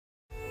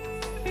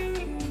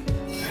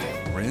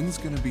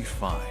Everything's gonna be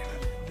fine.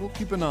 We'll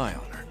keep an eye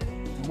on her.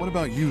 And what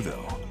about you,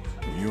 though?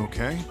 Are you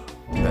okay?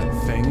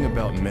 That thing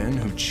about men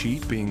who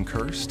cheat being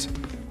cursed?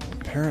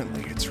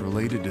 Apparently, it's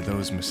related to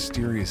those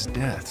mysterious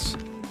deaths.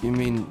 You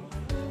mean,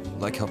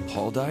 like how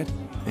Paul died?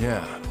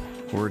 Yeah.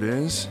 Word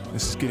is,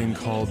 this is getting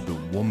called the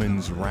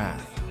Woman's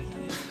Wrath.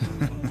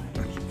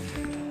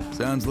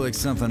 Sounds like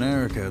something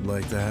Erica would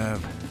like to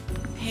have.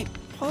 Hey,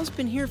 Paul's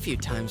been here a few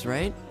times,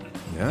 right?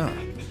 Yeah,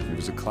 he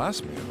was a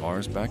classmate of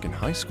ours back in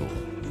high school.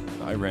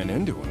 I ran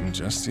into him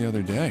just the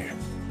other day.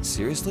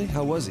 Seriously?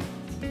 How was he?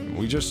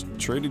 We just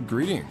traded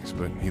greetings,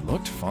 but he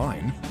looked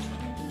fine.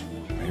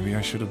 Maybe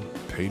I should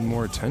have paid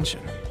more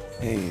attention.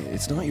 Hey,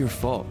 it's not your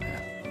fault,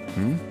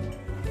 man.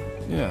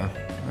 Yeah,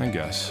 I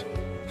guess.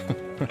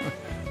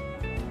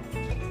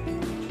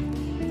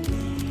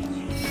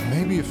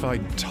 Maybe if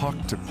I'd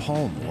talked to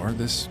Paul more,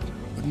 this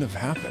wouldn't have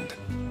happened.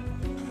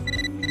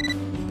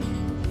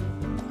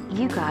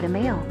 You got a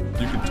mail.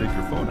 You can take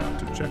your phone out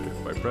to check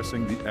it by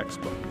pressing the X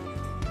button.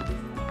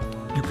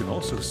 You can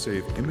also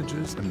save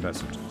images and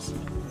messages.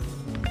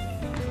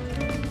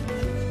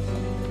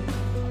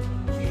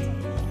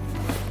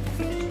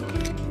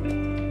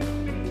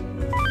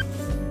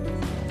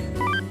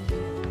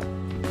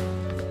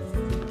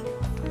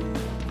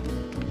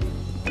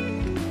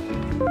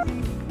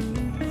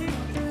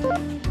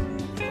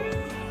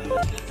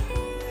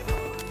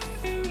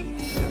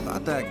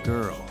 About that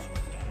girl,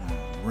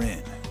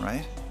 Rin,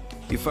 right?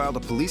 You filed a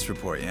police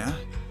report, yeah?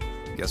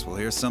 Guess we'll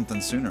hear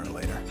something sooner or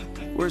later.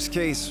 Worst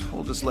case,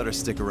 we'll just let her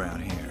stick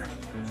around here.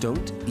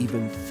 Don't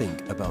even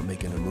think about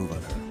making a move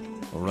on her,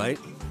 all right?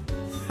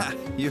 Ha!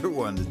 You're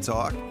one to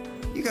talk.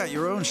 You got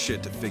your own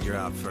shit to figure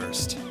out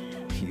first.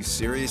 You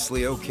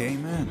seriously okay,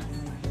 man?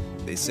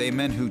 They say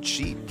men who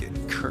cheat get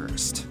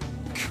cursed.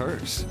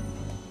 Curse?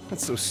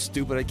 That's so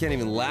stupid I can't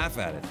even laugh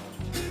at it.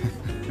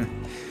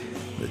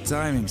 The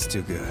timing's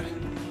too good.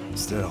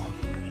 Still,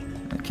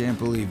 I can't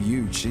believe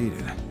you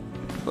cheated.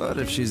 But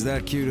if she's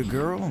that cute a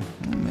girl,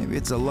 maybe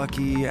it's a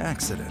lucky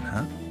accident,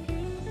 huh?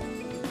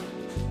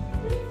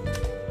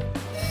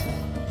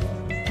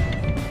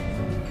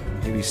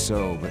 Maybe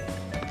so, but...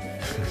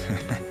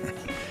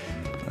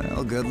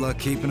 Well, good luck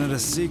keeping it a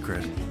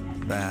secret.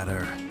 That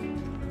or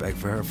beg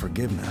for her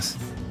forgiveness.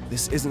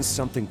 this isn't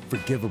something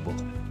forgivable.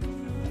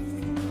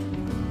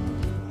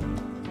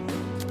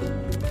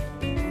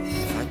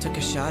 If I took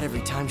a shot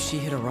every time she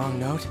hit a wrong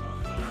note,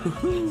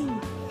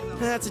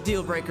 that's a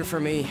deal breaker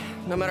for me,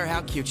 no matter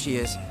how cute she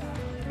is.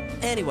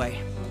 Anyway,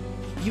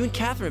 you and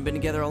Catherine have been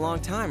together a long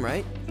time,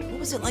 right? What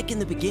was it like in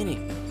the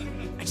beginning?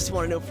 I just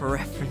want to know for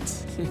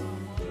reference.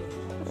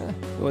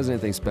 It wasn't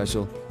anything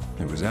special.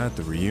 It was at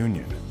the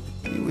reunion.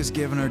 He was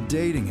giving her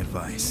dating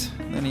advice.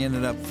 Then he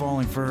ended up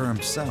falling for her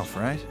himself,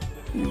 right?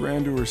 He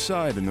ran to her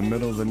side in the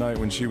middle of the night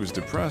when she was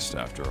depressed,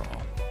 after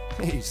all.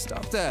 Hey,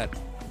 stop that.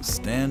 A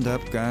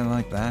stand-up guy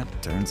like that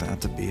turns out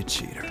to be a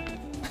cheater.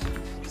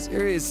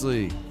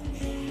 Seriously.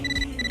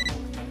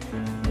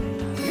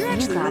 You're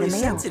actually got a really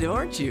mail. sensitive,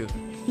 aren't you?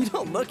 You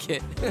don't look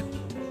it.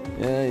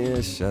 Yeah,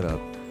 shut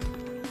up.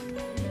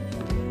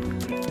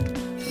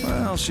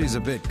 Well, she's a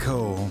bit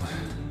cold,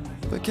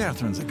 but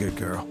Catherine's a good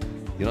girl.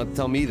 You don't have to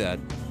tell me that.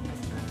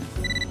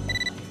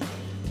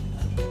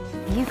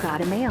 You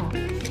got a mail.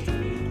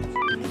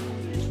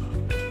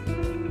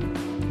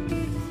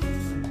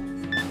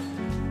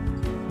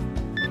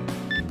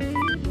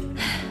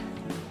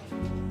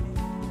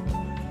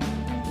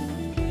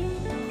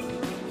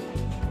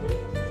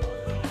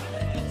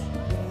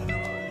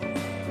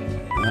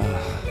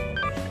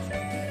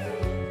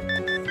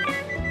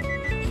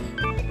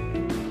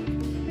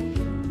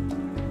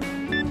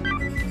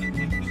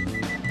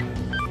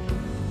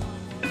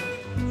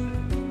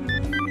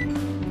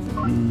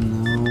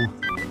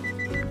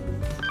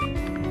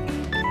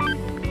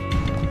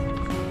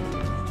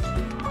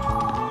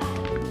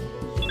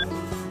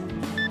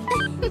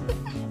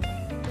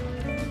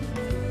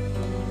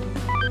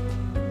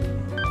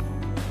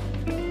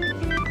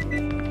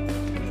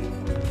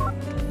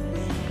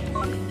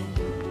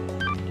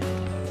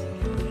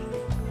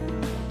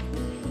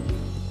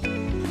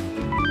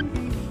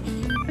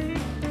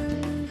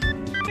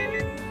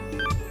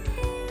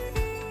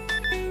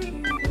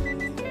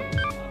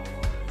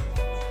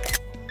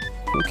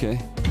 Okay.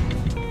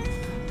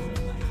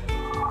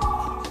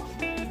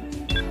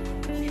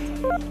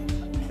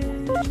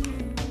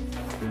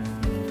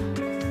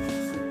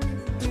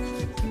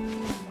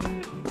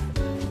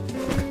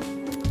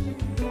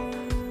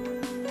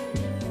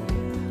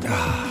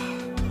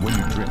 When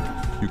you drink,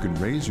 you can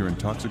raise your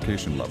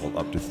intoxication level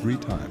up to 3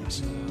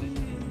 times.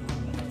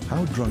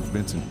 How drunk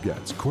Vincent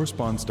gets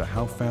corresponds to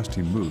how fast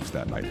he moves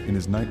that night in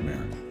his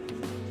nightmare.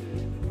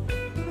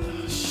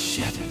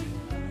 Shit.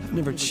 I've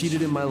never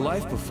cheated in my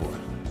life before.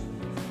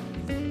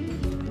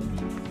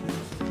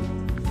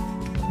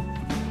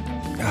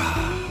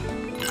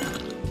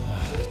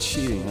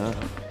 Cheating, huh?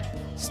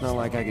 It's not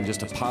like I can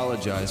just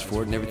apologize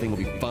for it and everything will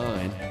be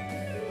fine.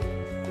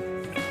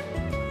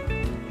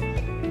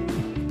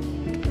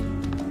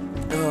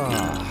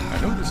 I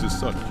know this is is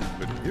sudden,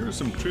 but here is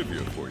some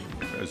trivia for you,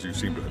 as you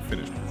seem to have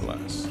finished your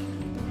glass.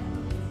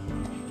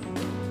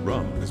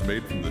 Rum is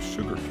made from the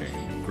sugar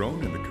cane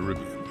grown in the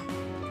Caribbean.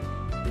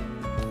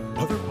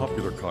 Other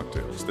popular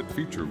cocktails that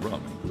feature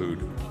rum include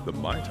the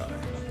Mai Tai,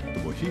 the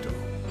Mojito,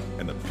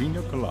 and the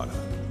Pina Colada.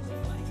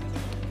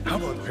 How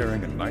about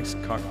pairing a nice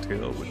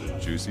cocktail with a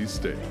juicy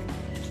steak?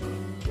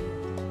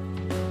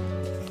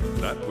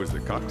 That was the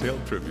cocktail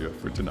trivia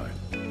for tonight.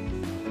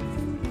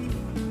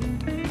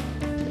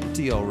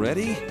 Empty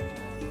already?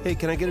 Hey,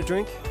 can I get a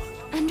drink?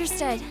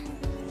 Understood.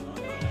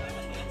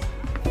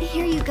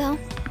 Here you go.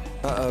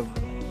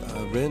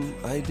 Rin,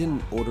 I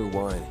didn't order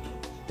wine.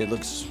 It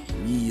looks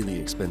really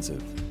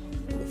expensive.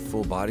 The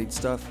full-bodied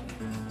stuff?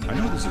 I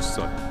know this is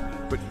sudden,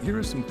 but here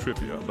is some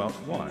trivia about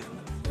wine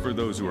for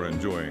those who are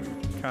enjoying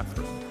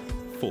Catherine,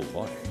 full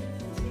body.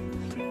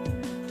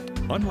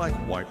 Unlike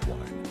white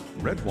wine,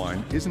 red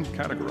wine isn't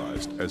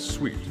categorized as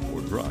sweet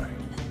or dry.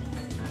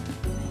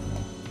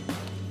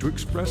 To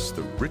express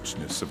the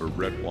richness of a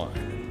red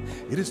wine,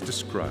 it is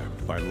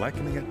described by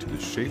likening it to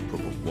the shape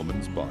of a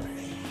woman's body.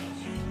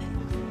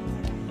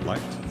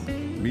 Light,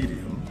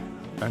 medium,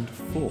 and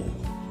full.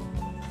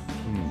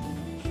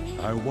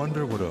 I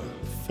wonder what a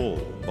full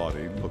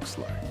body looks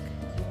like.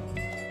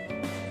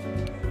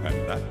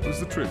 And that was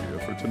the trivia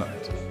for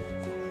tonight.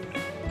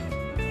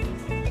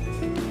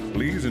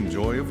 Please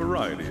enjoy a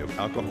variety of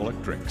alcoholic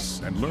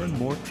drinks and learn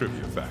more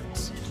trivia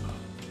facts.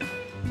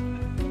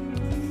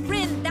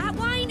 Rin, that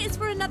wine is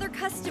for another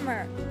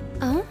customer.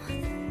 Oh?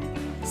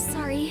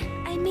 Sorry,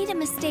 I made a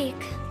mistake.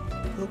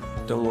 Oh,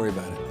 don't worry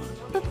about it.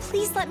 But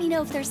please let me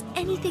know if there's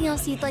anything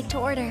else you'd like to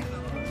order.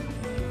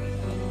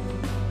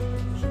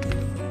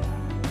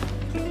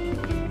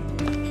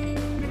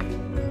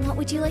 What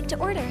would you like to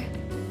order?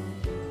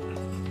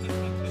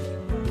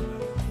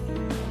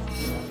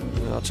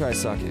 I'll try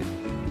sake.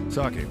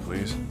 Sake,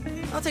 please.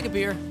 I'll take a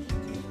beer.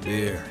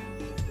 Beer.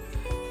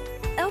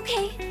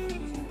 Okay.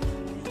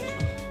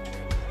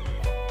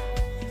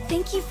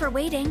 Thank you for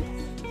waiting.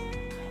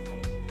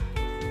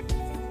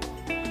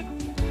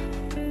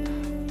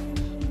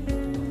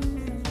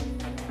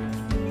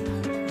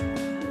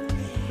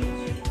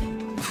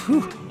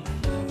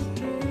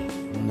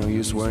 No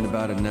use worrying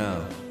about it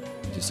now.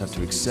 Just have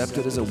to accept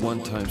it as a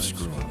one-time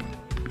screw-up.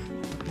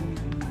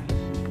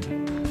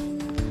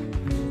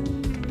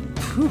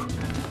 Whew.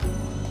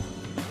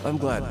 I'm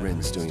glad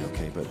Rin's doing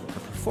okay, but her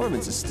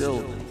performance is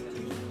still...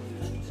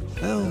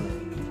 well...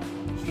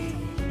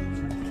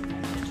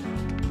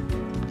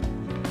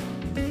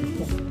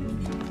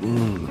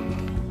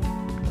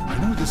 I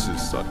know this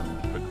is sudden,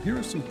 but here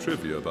is some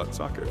trivia about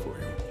sake for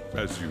you,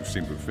 as you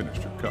seem to have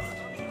finished your cut.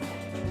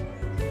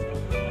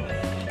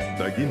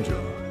 Daiginjo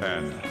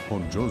and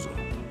Honjozo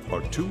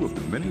are two of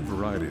the many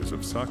varieties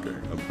of sake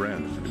a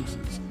brand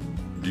produces.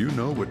 Do you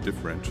know what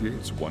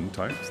differentiates one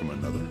type from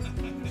another?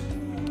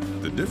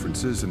 The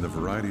differences in the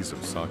varieties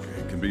of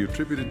sake can be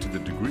attributed to the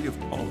degree of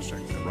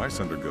polishing the rice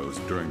undergoes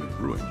during the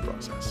brewing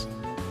process.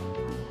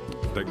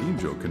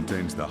 Daiginjo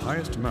contains the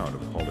highest amount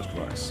of polished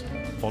rice,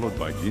 followed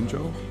by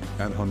Ginjo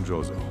and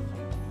Honjozo.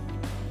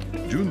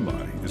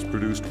 Junmai is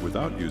produced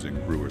without using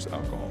brewer's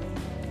alcohol.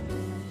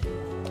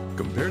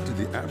 Compared to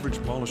the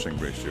average polishing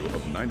ratio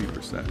of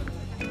 90%,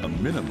 a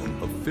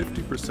minimum of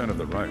 50% of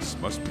the rice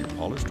must be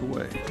polished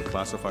away to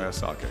classify a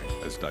sake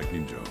as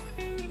Daiginjo.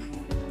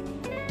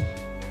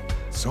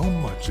 So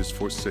much is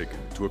forsaken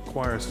to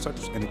acquire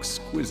such an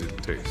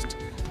exquisite taste.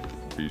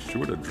 Be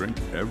sure to drink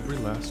every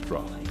last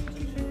drop.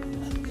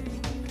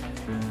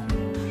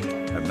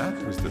 And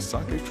that was the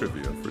sake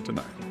trivia for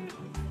tonight.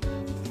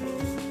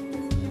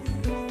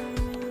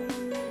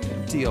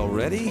 Empty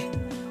already?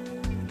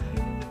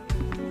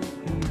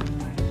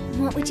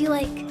 What would you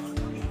like?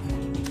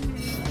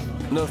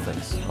 No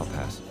thanks, I'll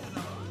pass.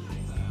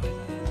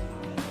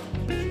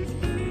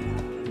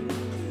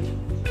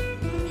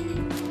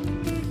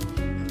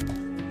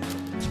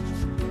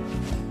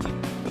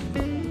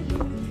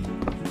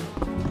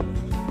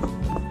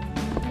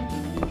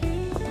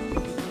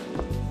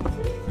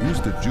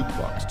 Use the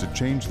jukebox to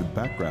change the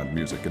background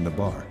music in the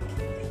bar.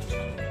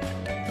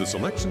 The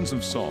selections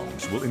of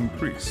songs will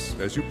increase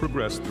as you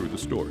progress through the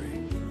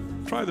story.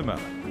 Try them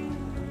out.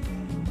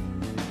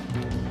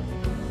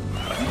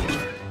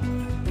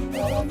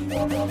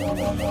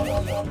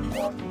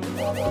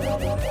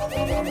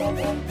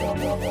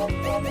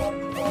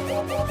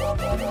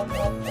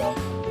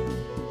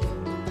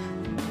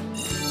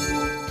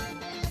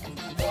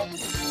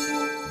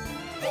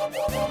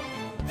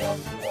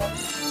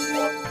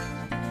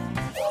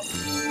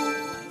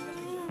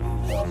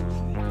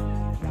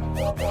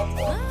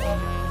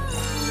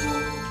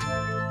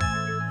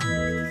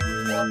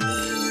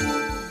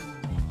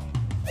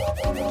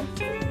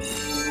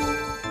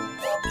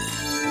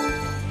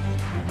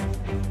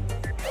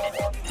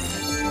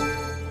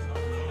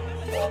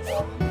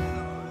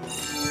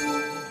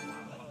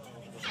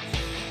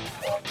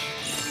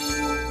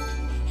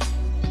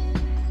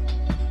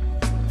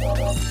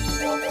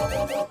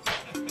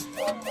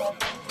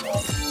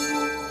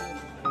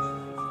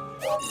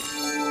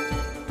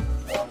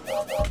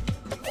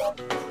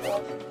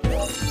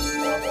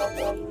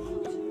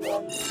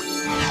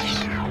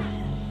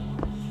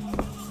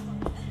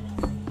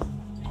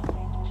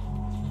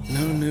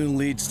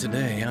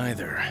 today,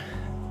 either.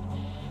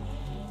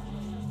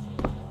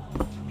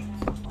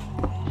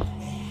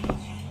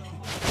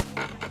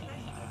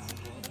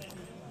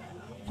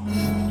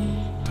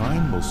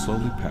 Time will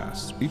slowly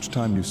pass each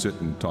time you sit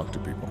and talk to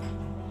people.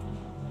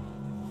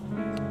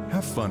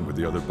 Have fun with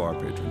the other bar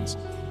patrons.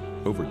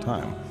 Over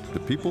time, the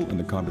people and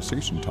the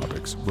conversation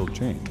topics will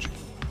change.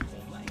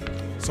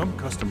 Some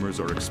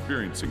customers are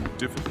experiencing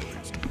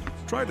difficulties.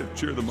 Try to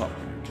cheer them up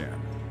when you can.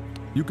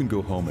 You can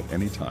go home at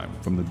any time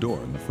from the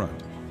door in the front.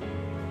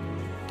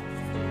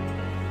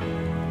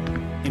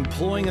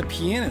 Employing a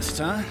pianist,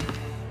 huh?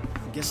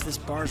 I guess this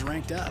bar's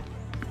ranked up.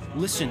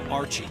 Listen,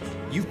 Archie,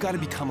 you've got to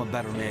become a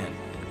better man.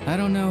 I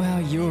don't know how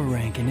you're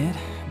ranking it,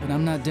 but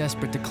I'm not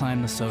desperate to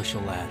climb the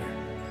social ladder.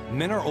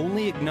 Men are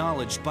only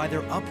acknowledged by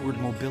their upward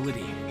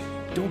mobility.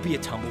 Don't be a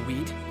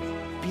tumbleweed.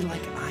 Be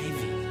like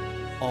ivy,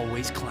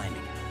 always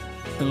climbing.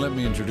 Then let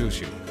me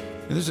introduce you.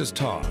 This is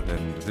Todd,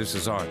 and this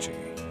is Archie.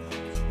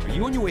 Are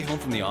you on your way home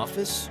from the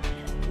office?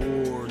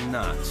 Or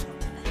not?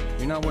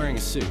 You're not wearing a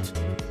suit.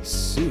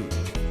 Suit?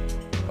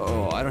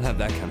 Oh, I don't have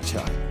that kind of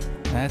job.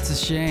 That's a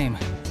shame.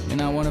 You're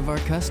not one of our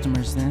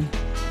customers, then.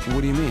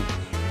 What do you mean?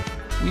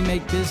 We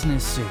make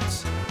business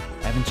suits.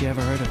 Haven't you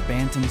ever heard of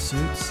Bantam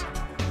suits?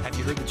 Have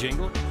you heard the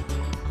jingle?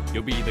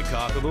 You'll be the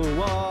cock of the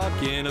walk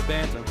in a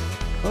bantam.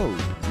 Oh,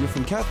 you're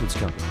from Catherine's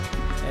company.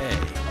 Hey,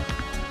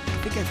 I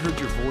think I've heard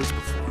your voice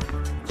before.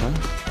 Huh?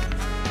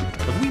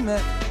 Have we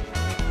met?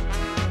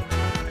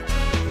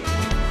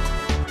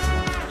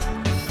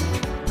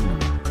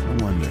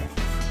 I wonder.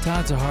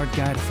 Todd's a hard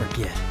guy to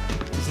forget.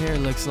 His hair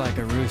looks like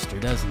a rooster,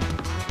 doesn't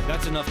it?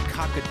 That's enough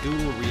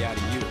cockadoodlery out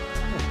of you.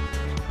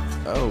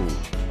 Oh,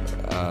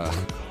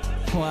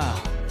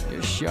 Wow,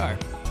 you're sharp.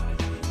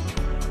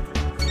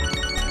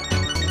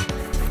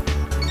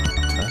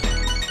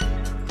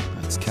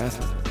 That's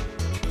Catherine.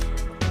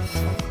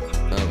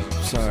 Oh,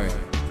 sorry.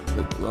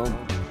 Well,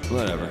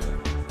 whatever.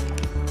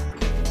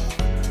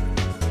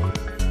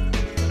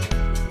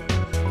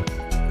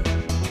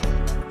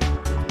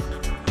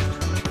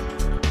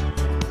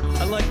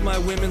 I like my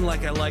women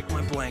like I like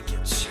my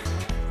blankets.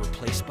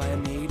 Replaced by a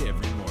maid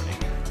every morning.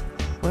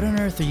 What on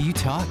earth are you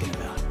talking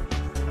about?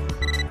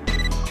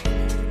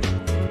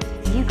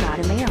 You got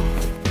a mail.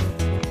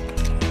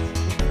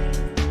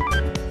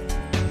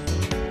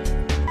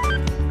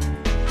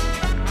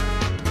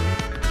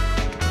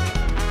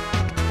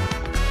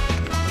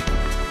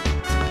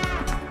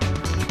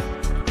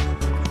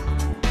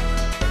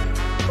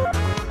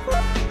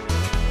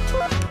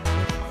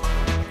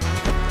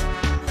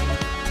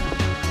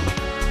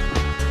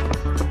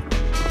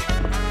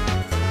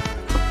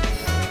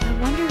 I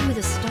wonder who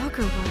the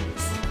stalker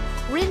was.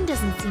 Rin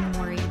doesn't seem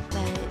worried,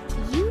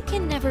 but you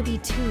can never be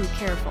too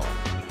careful.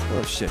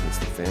 Oh shit, it's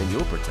the fan.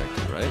 You'll protect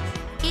it, right?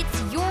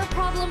 It's your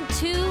problem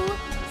too?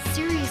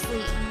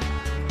 Seriously.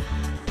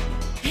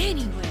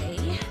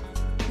 Anyway,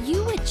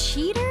 you a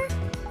cheater?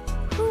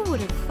 Who would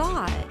have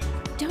thought?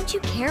 Don't you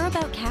care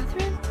about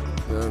Catherine?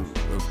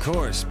 Of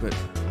course, but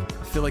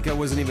I feel like I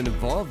wasn't even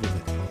involved with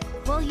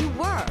it. Well, you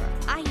were.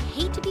 I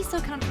hate to be so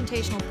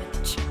confrontational,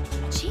 but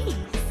jeez.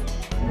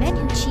 Men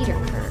who cheat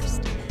are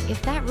cursed.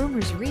 If that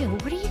rumor's real,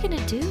 what are you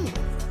gonna do?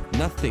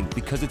 Nothing,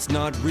 because it's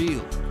not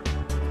real.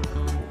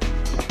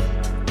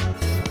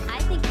 I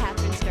think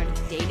Catherine started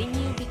dating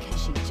you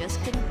because she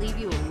just couldn't leave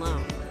you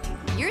alone.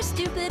 You're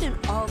stupid in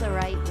all the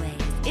right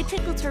ways. It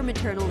tickles her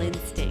maternal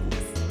instincts.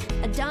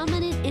 A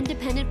dominant,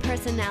 independent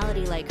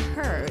personality like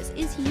hers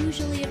is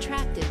usually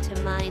attractive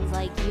to minds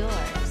like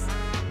yours.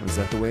 Is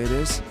that the way it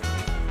is?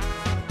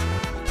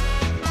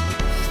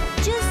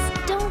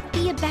 Just don't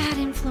be a bad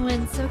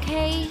influence,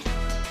 okay?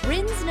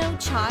 Rin's no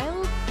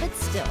child, but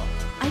still,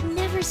 I've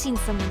never seen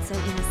someone so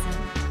innocent.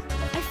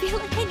 I feel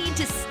like I need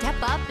to step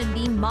up and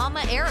be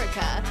Mama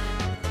Erica.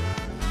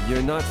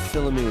 You're not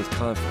filling me with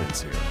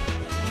confidence here.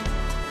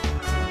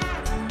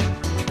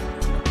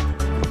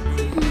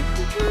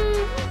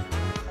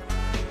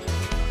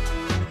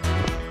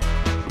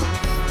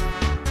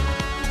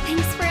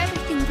 Thanks for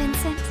everything,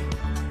 Vincent.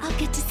 I'll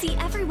get to see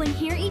everyone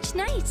here each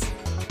night.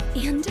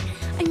 And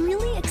I'm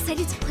really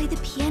excited to play the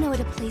piano at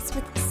a place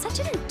with such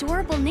an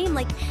adorable name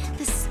like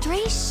the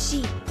Stray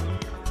Sheep.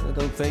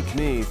 Don't thank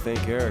me,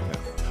 thank Erica.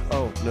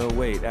 Oh, no,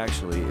 wait,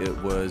 actually, it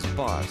was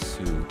Boss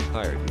who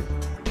hired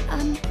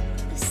you.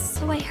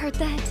 So I heard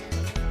that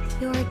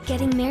you're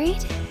getting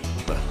married?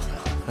 Well,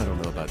 I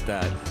don't know about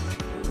that.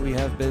 We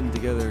have been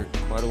together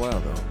quite a while,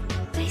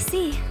 though. I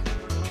see.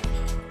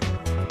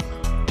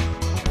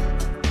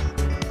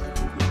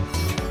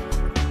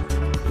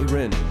 Hey,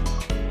 Rin,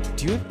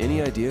 do you have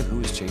any idea who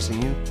was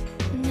chasing you?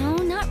 No,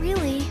 not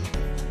really.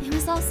 It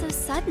was all so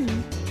sudden.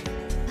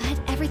 But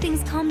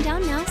everything's calmed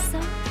down now, so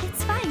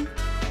it's fine.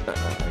 I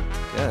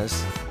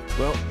guess.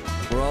 Well,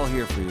 we're all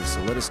here for you,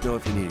 so let us know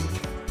if you need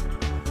anything.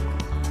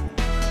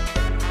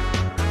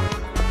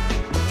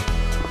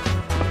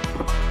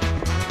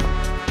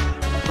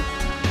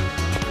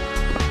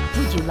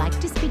 Would you like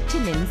to speak to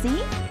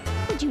Lindsay?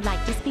 Would you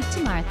like to speak to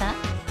Martha?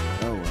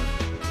 Oh,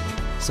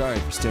 sorry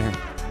for staring.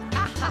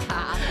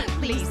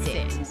 Please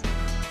sit.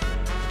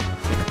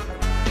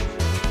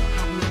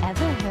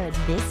 Ever heard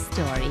this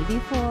story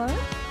before?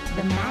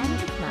 The man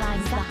who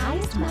climbs the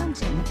highest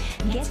mountain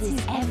gets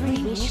his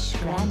every wish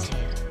granted.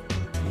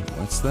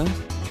 What's that?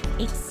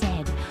 It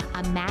said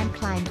a man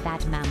climbed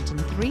that mountain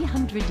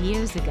 300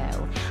 years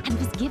ago and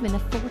was given a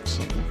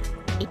fortune.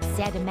 It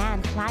said a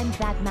man climbed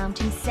that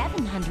mountain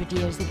 700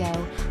 years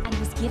ago and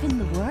was given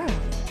the world.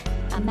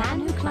 A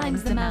man who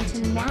climbs the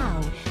mountain now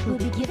will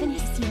be given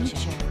his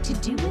future to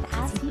do with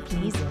as he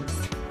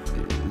pleases.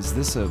 Is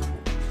this a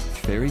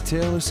fairy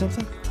tale or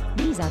something?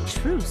 These are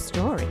true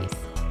stories.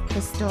 The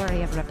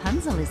story of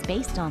Rapunzel is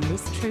based on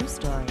this true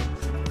story.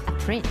 A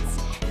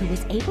prince who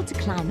was able to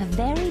climb a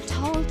very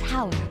tall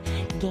tower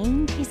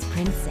gained his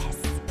princess.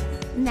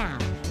 Now,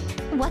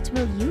 what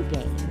will you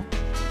gain?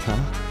 Huh?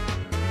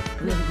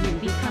 Will you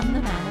become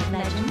the man of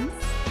legends?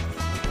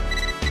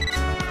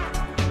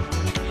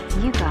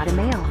 You got a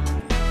mail.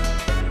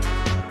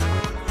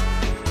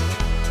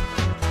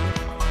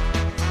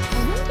 I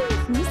wonder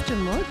if Mr.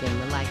 Morgan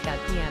will like that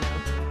piano.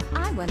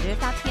 I wonder if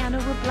that piano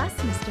will bless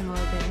Mr.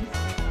 Morgan.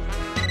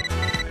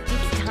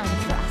 It's time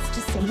for us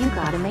to say You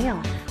got a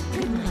mail.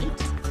 good night.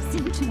 See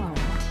you tomorrow.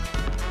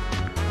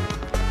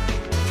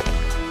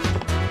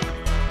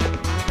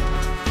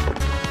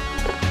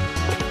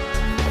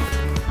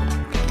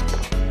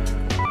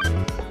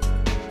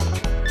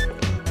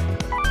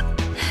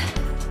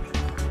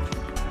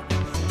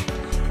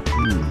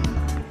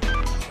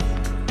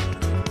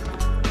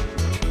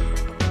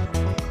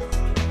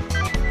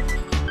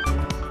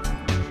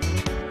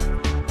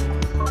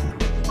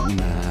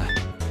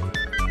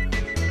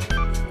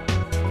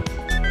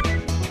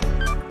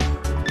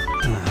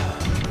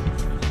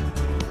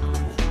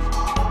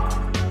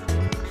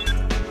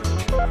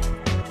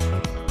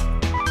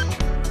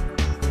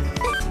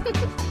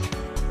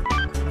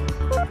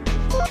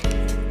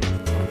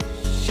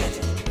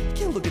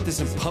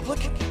 In public?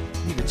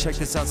 Need to check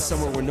this out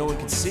somewhere where no one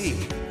can see.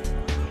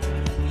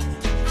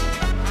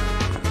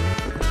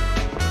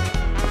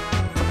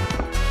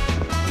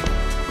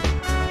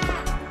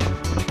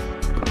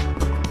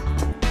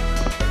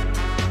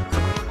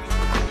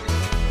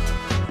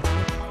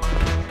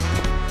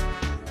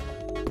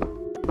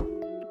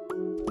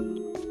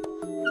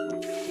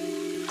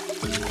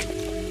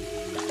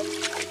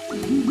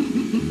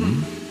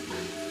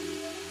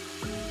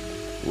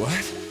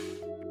 What?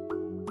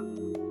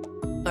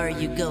 Are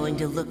you going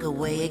to look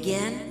away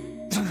again?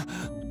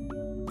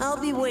 I'll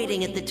be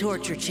waiting at the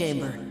torture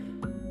chamber.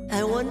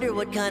 I wonder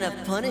what kind of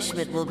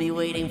punishment will be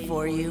waiting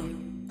for you.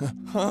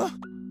 Huh?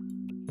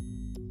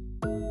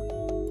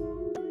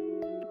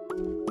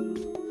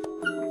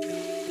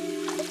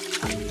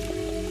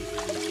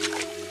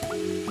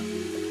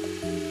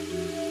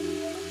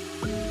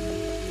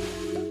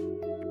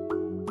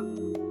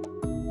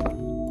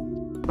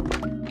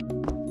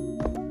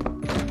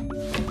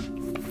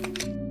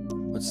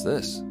 What's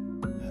this?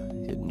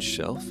 Hidden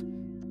shelf?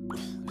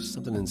 There's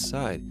something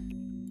inside.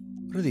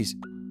 What are these?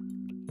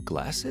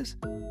 Glasses?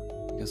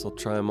 I guess I'll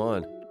try them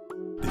on.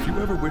 If you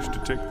ever wish to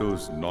take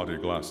those naughty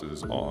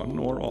glasses on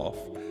or off,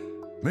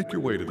 make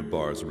your way to the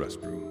bar's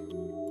restroom.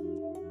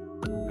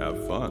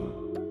 Have fun.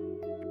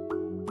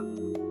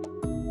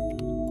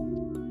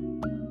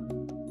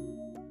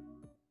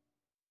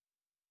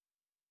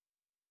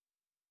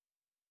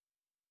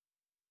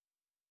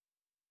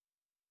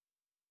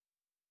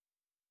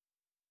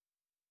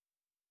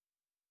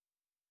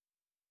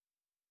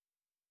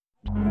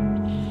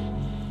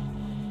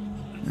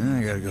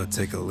 I gotta go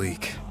take a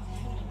leak.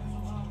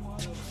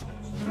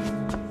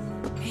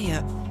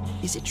 Hey,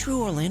 is it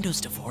true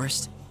Orlando's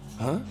divorced?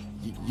 Huh?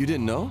 You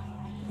didn't know?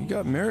 He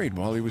got married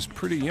while he was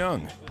pretty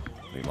young.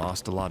 He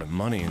lost a lot of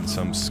money in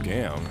some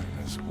scam.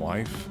 His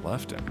wife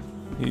left him.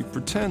 He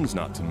pretends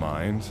not to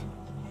mind,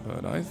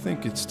 but I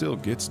think it still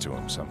gets to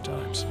him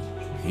sometimes.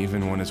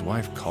 Even when his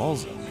wife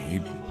calls him,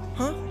 he...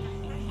 Huh?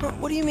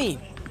 What do you mean?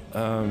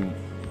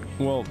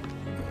 Well,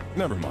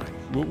 never mind.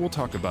 We'll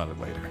talk about it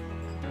later.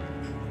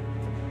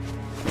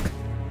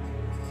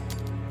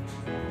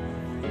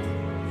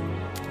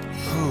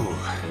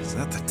 Is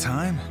that the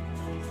time?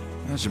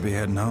 I should be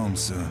heading home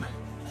soon.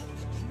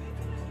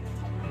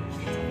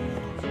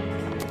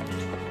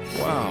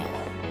 Wow.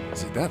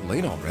 Is it that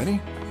late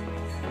already?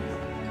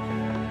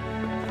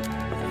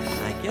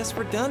 I guess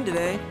we're done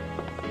today.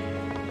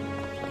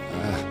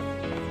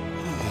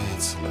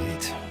 It's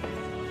late.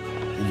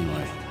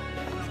 Anyway,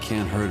 I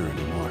can't hurt her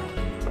anymore.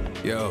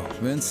 Yo,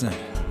 Vincent,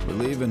 we're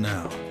leaving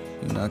now.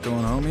 You're not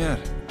going home yet?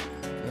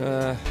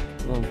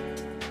 Well,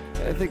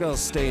 I think I'll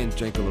stay and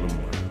drink a little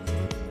more.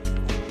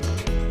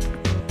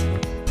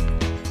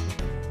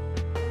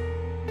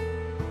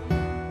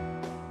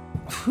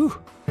 Whew.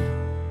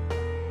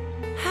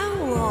 How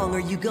long are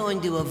you going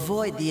to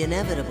avoid the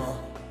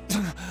inevitable?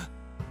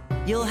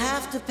 You'll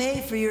have to pay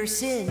for your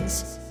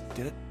sins.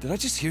 Did I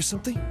just hear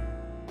something?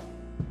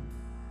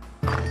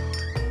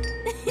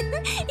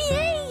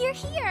 Yay, you're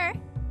here!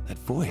 That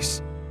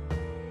voice.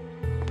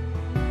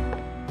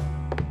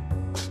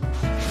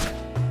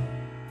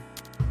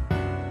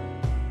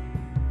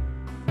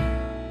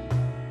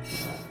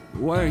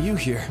 Why are you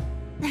here?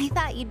 I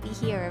thought you'd be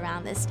here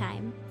around this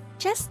time.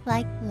 just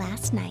like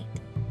last night.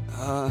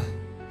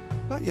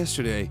 About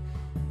yesterday,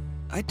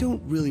 I don't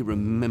really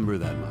remember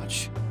that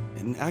much.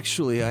 And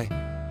actually,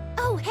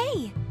 Oh,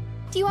 hey!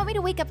 Do you want me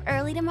to wake up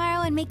early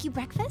tomorrow and make you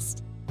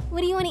breakfast? What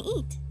do you want to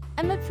eat?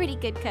 I'm a pretty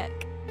good cook.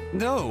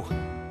 No!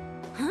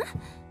 Huh?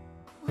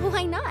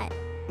 Why not?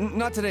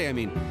 Not today, I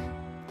mean.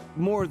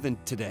 More than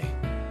today.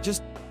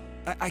 Just,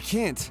 I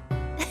can't.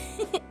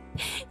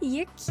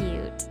 You're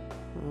cute.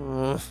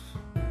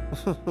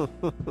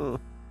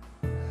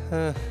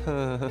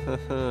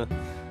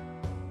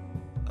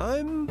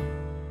 I'm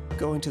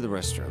going to the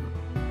restroom.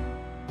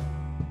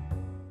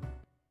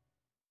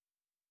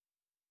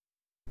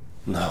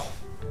 No.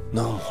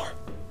 No more.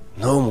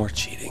 No more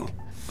cheating.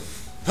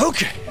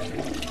 Okay!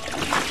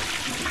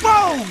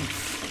 Whoa!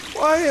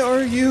 Why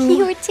are you...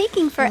 You were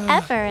taking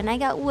forever and I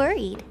got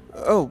worried.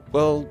 Oh,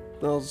 well,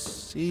 I'll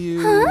see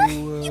you... Huh?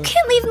 You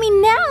can't leave me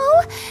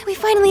now! We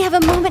finally have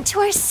a moment to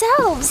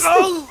ourselves!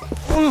 Oh!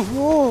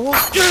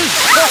 I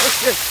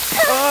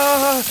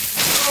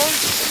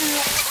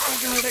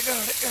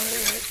got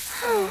it.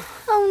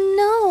 Oh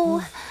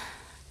no!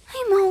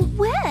 I'm all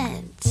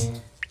wet.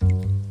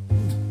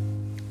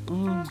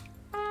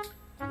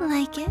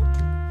 Like it?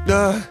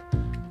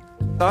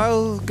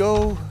 I'll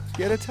go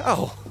get a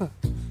towel.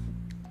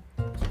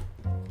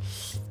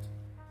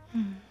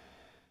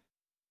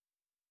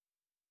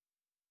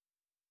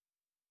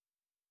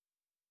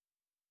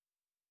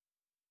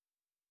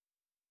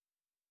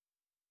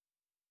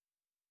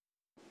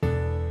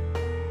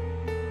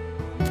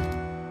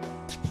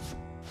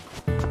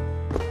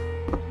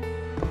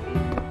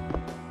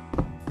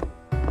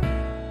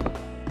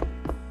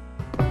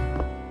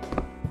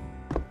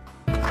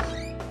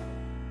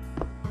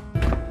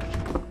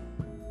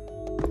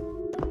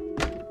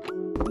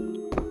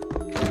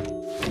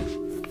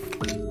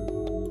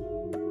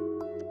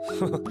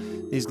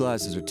 These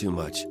glasses are too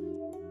much.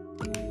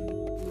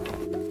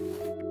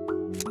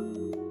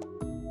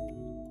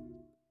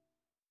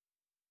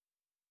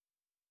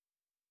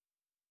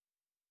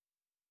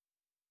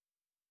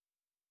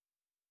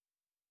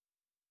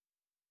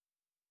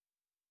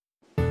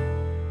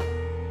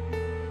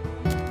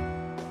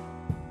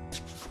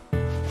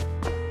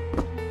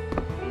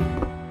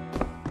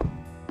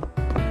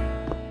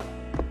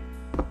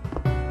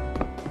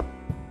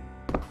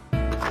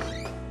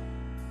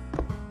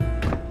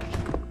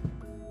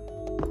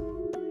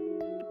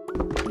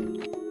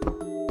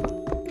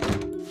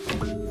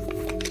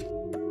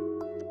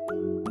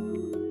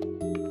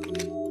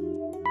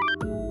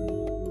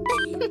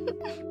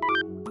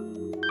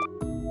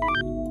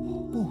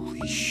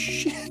 Holy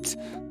shit!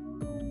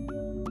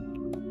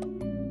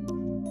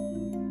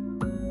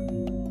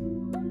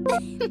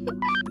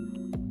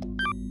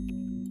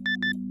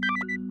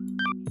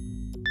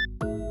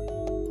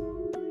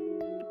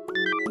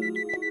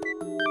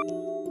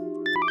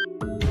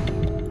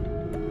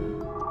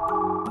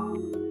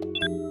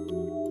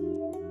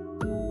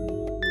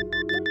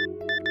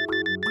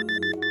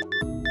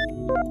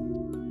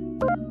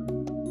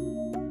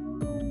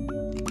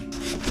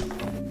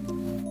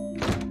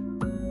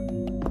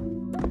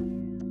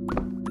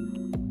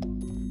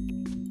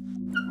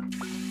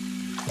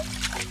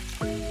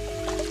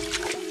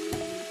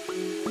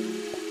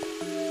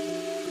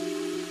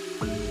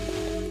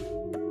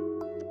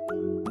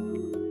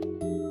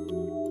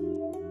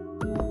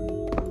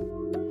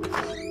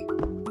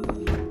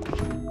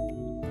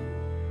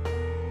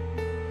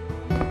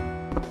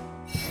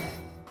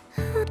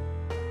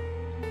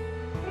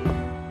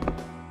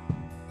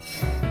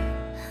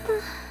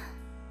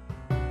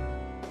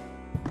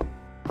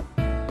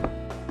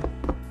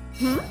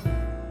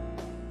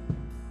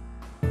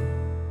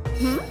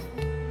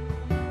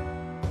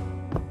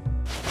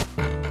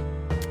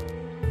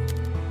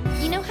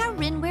 You know how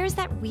Rin wears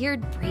that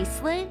weird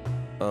bracelet?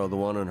 Oh, the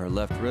one on her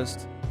left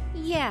wrist?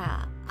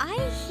 Yeah, I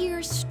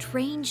hear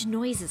strange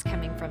noises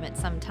coming from it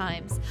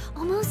sometimes,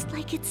 almost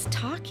like it's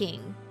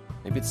talking.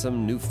 Maybe it's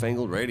some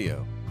newfangled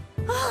radio.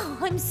 Oh,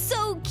 I'm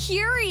so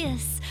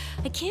curious.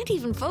 I can't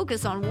even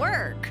focus on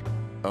work.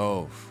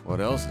 Oh, what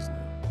else is new?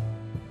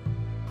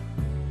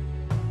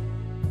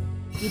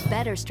 You'd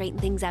better straighten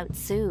things out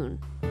soon.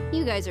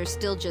 You guys are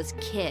still just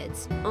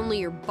kids, only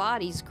your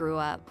bodies grew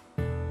up.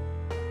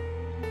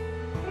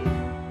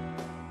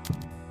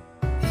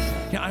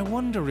 Yeah, I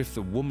wonder if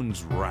the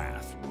woman's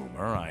wrath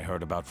rumor I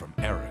heard about from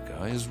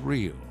Erica is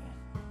real.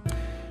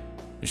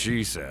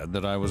 She said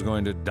that I was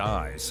going to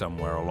die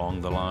somewhere along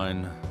the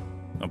line.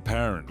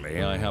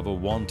 Apparently, I have a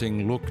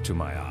wanting look to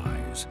my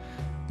eyes.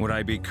 Would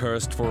I be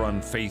cursed for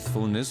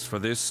unfaithfulness for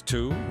this,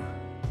 too?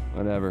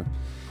 Whatever.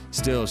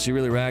 Still, she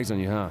really rags on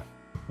you, huh?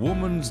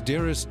 Woman's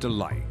dearest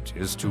delight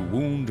is to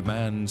wound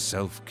man's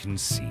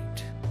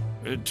self-conceit.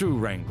 To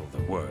wrangle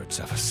the words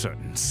of a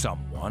certain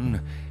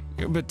someone.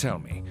 But tell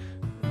me,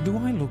 do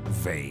I look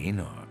vain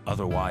or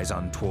otherwise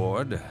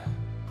untoward?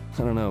 I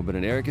don't know, but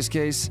in Erica's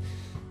case,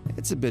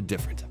 it's a bit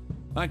different.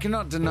 I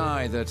cannot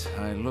deny that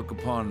I look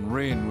upon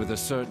Rin with a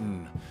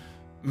certain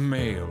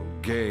male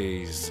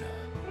gaze.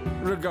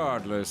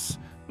 Regardless,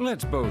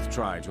 let's both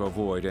try to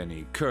avoid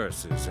any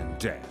curses and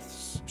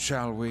deaths.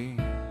 shall we?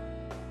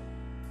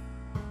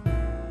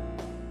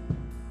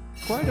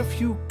 Quite a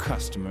few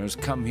customers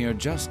come here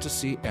just to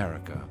see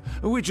Erica,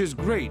 which is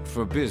great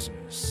for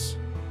business.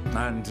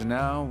 And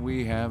now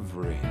we have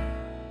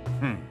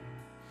Rin.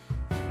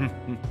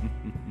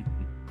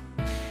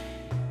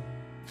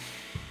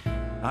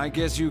 I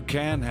guess you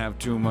can have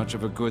too much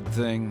of a good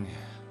thing.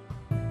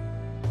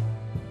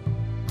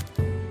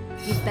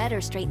 You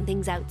better straighten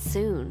things out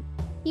soon.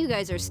 You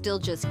guys are still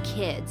just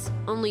kids,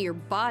 only your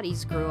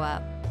bodies grew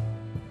up.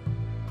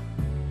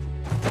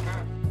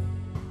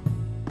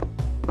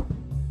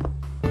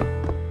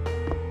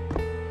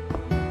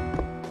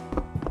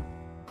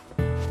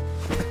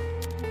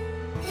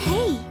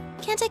 Hey,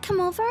 can't I come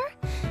over?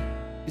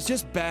 It's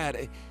just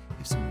bad.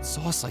 If someone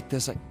saw us like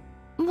this,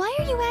 Why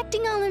are you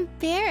acting all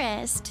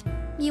embarrassed?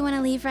 You want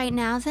to leave right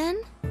now,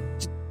 then?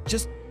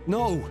 Just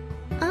no.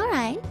 All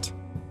right.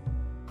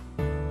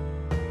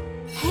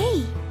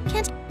 Hey,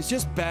 can't... It's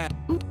just bad.